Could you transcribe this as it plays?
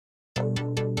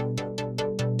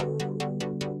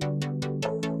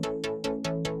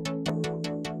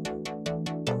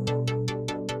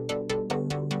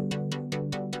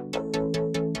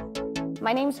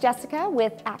My name's Jessica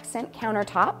with Accent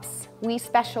Countertops. We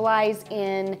specialize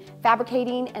in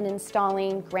fabricating and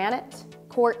installing granite,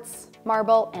 quartz,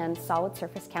 marble, and solid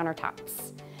surface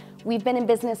countertops. We've been in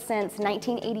business since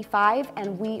 1985,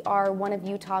 and we are one of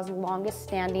Utah's longest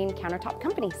standing countertop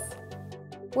companies.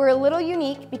 We're a little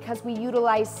unique because we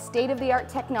utilize state-of-the-art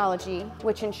technology,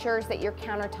 which ensures that your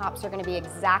countertops are going to be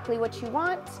exactly what you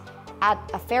want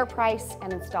at a fair price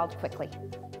and installed quickly.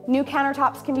 New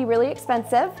countertops can be really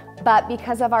expensive, but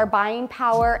because of our buying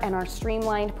power and our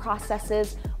streamlined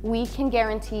processes, we can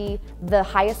guarantee the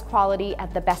highest quality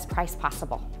at the best price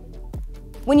possible.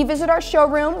 When you visit our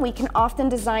showroom, we can often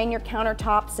design your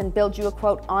countertops and build you a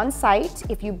quote on site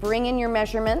if you bring in your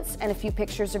measurements and a few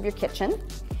pictures of your kitchen.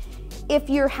 If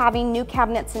you're having new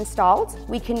cabinets installed,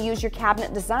 we can use your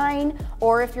cabinet design,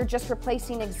 or if you're just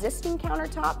replacing existing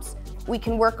countertops, we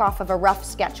can work off of a rough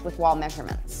sketch with wall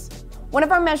measurements. One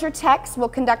of our measure techs will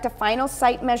conduct a final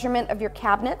site measurement of your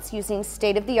cabinets using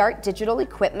state-of-the-art digital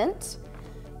equipment.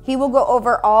 He will go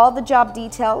over all the job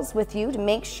details with you to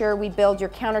make sure we build your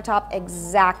countertop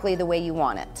exactly the way you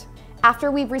want it.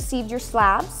 After we've received your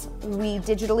slabs, we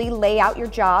digitally lay out your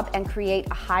job and create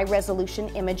a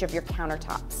high-resolution image of your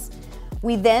countertops.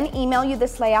 We then email you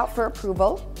this layout for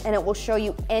approval, and it will show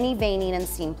you any veining and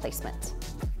seam placement.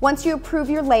 Once you approve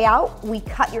your layout, we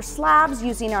cut your slabs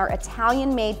using our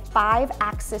Italian-made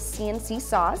 5-axis CNC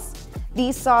saws.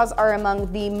 These saws are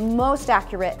among the most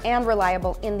accurate and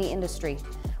reliable in the industry.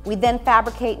 We then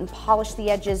fabricate and polish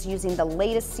the edges using the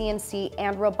latest CNC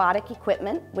and robotic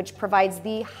equipment, which provides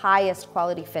the highest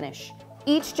quality finish.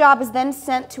 Each job is then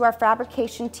sent to our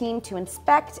fabrication team to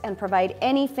inspect and provide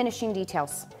any finishing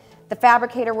details. The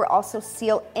fabricator will also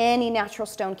seal any natural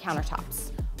stone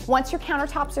countertops. Once your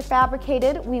countertops are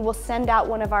fabricated, we will send out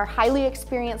one of our highly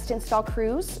experienced install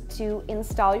crews to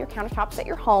install your countertops at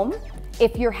your home.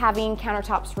 If you're having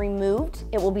countertops removed,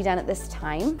 it will be done at this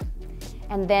time.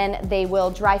 And then they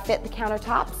will dry fit the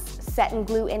countertops, set and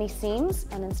glue any seams,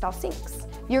 and install sinks.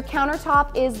 Your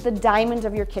countertop is the diamond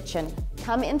of your kitchen.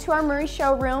 Come into our Murray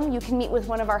showroom. You can meet with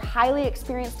one of our highly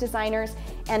experienced designers,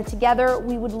 and together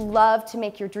we would love to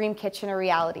make your dream kitchen a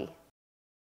reality.